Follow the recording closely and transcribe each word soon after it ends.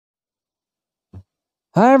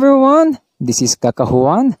Hi everyone, this is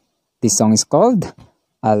Kakajuan. This song is called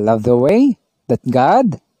I Love the Way That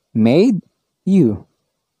God Made You.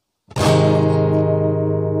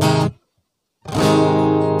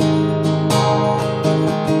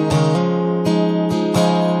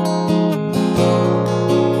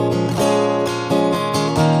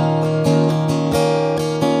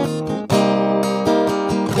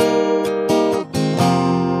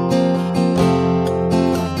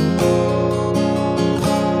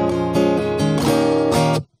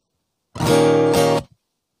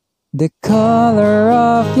 The color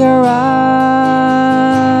of your eyes,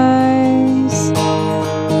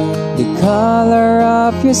 the color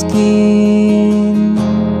of your skin,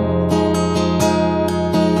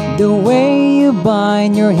 the way you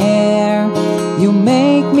bind your hair, you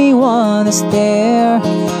make me wanna stare.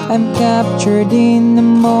 I'm captured in a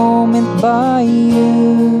moment by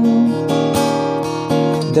you.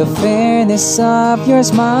 The fairness of your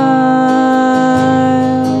smile,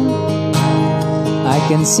 I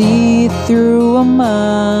can see it through a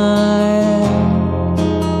mile.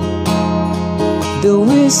 The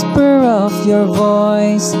whisper of your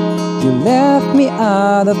voice, you left me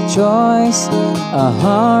out of choice. A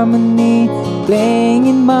harmony playing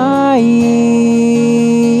in my ear.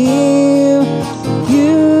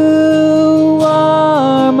 You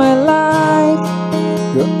are my life,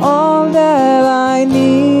 you're all that I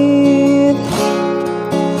need,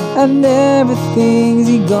 and everything's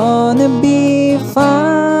gonna be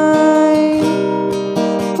fine.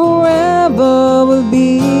 Forever will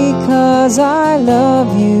be, 'cause I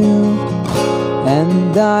love you,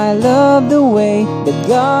 and I love the way that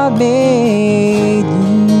God made you.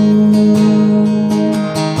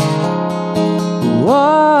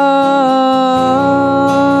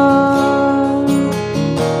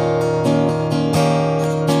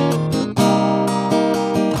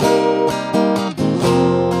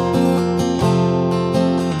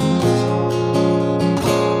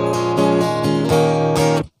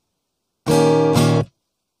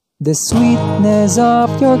 The sweetness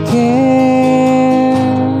of your care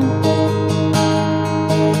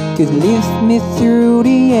could lift me through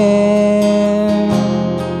the air.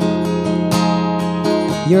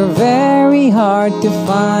 You're very hard to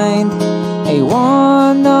find, a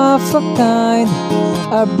one of a kind,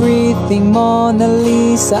 a breathing Mona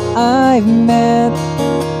Lisa I've met.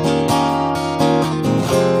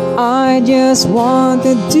 I just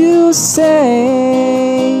wanted to say,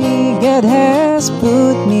 God has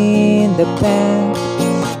put me in the path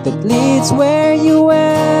that leads where you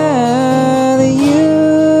went.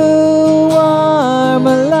 You are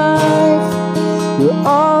my life, you're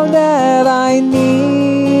all that I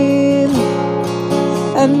need,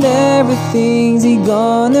 and everything's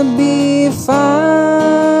gonna be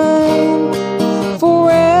fine.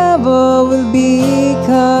 Forever will be,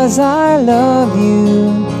 'cause I love you,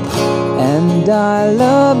 and I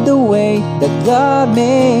love the way that God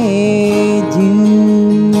made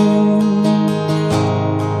you.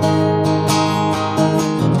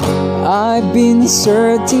 I've been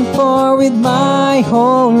searching for with my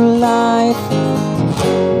whole life,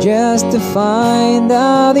 just to find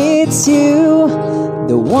out it's you,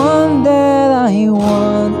 the one that I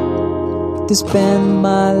want to spend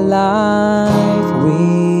my life with.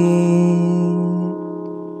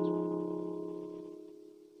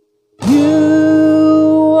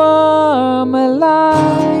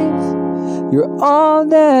 You're all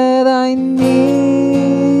that I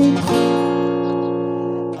need,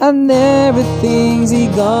 and everything's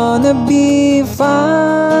gonna be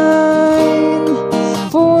fine.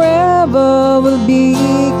 Forever will be,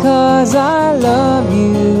 'cause I love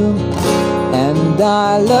you, and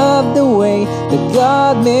I love the way that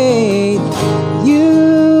God made.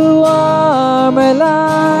 You are my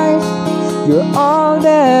life, you're all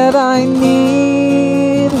that I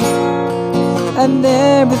need, and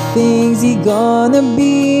everything's gonna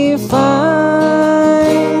be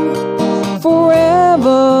fine.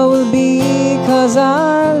 Forever will be, 'cause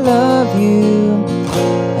I love you,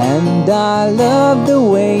 and I love the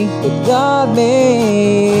way that God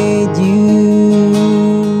made you.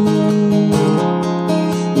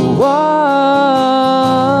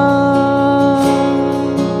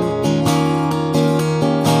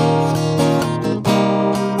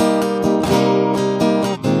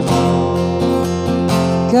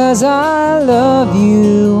 Cause I love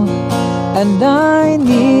you, and I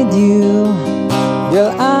need you.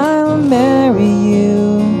 Girl, I'll marry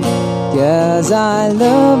you, 'cause I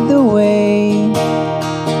love the way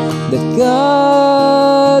that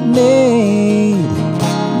God made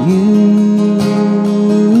you.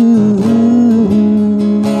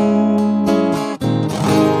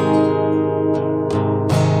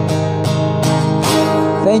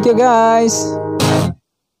 Thank you guys!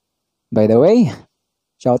 By the way,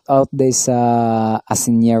 shout out din sa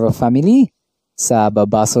Asinero family, sa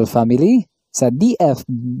Babasol family, sa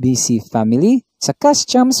DFBC family, sa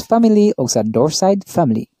Customs family o sa Doorside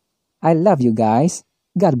family. I love you guys.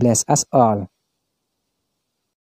 God bless us all.